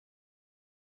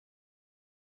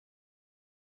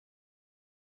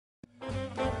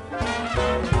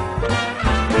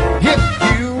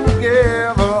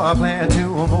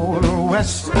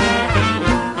west.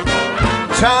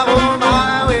 Travel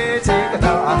my way, take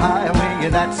the highway,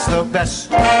 that's the best.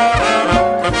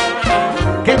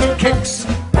 Get kicks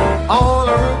all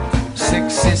around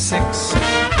 66.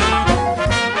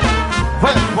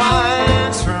 Well, it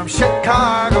winds from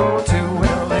Chicago to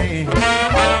LA.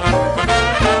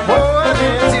 More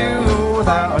than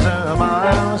 2,000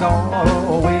 miles all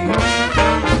the way.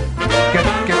 Get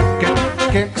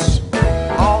kicks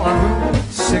all around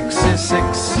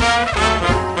 66.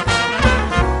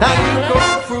 Now you go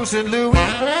through St. Louis,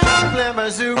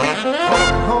 Missouri,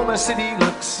 Oklahoma City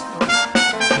looks.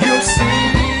 You'll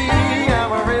see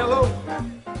Amarillo.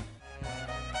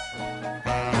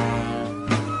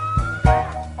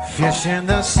 Fish in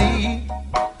the sea,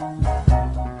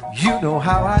 you know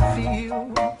how I feel.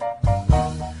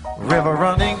 River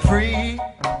running free,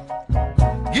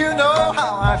 you know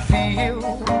how I feel.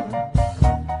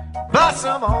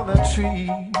 Blossom on the tree,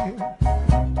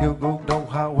 you go know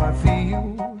how I feel.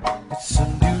 It's a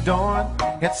new dawn,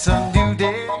 it's a new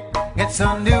day, it's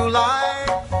a new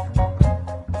life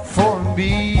for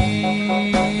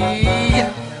me,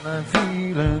 and I'm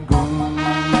feeling good.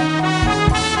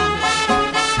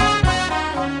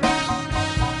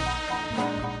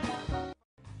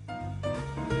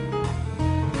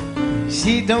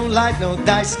 She don't like no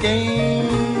dice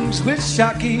games with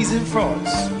sharkies and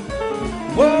frauds.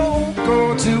 Won't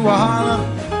go to Harlem,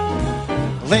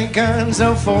 Lincolns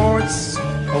or Fords.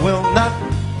 Will not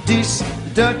dish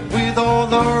dirt with all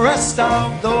the rest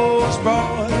of those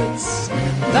broads.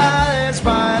 That is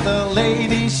by the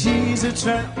lady, she's a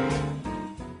tramp.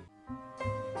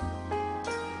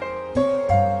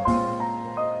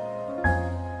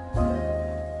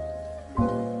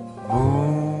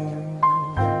 Moon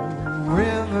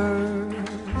River,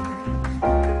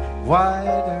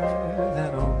 wider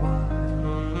than a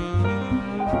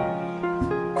mile,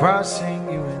 crossing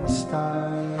you in style.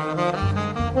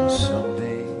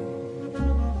 Someday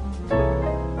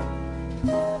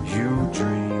you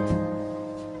dream,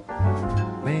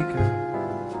 maker,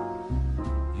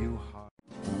 you heart.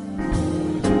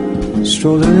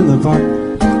 Strolling in the park,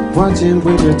 watching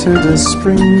winter turn to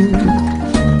spring.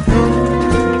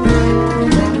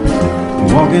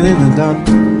 Walking in the dark,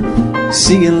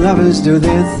 seeing lovers do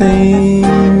their thing.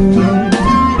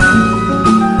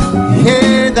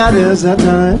 Yeah, that is the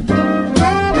time.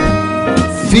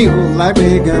 Feel like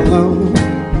making love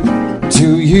to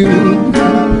you.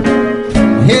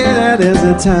 Yeah, that is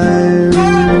the time.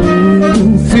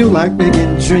 Feel like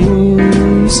making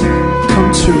dreams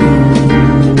come true.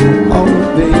 Oh,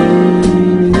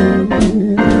 baby,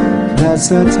 that's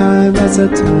the time, that's the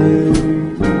time.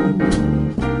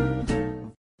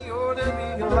 You ordered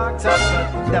me locked up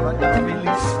but never got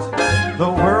released. The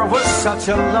world was such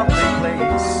a lovely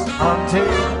place until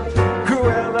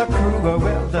Cruella,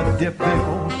 Cruella de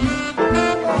Vil.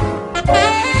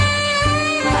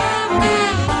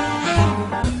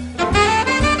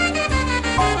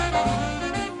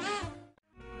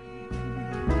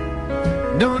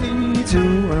 No need to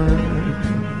run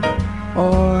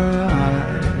or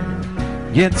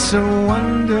hide, yet so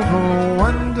wonderful,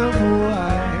 wonderful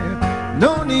life.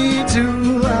 No need to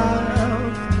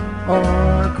laugh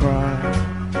or cry,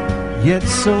 yet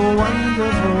so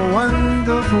wonderful,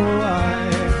 wonderful life.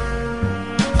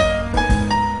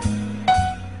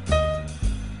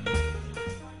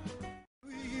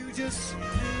 You just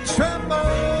tremble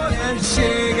and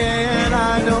shake, and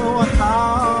I know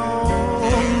how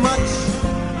much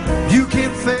you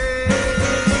can fake,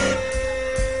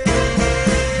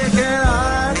 and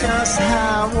I just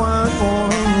have one more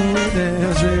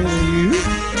dance with you.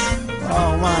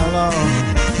 Oh my love,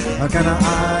 can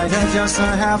I just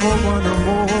have one more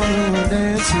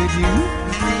dance with you?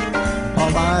 Oh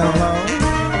my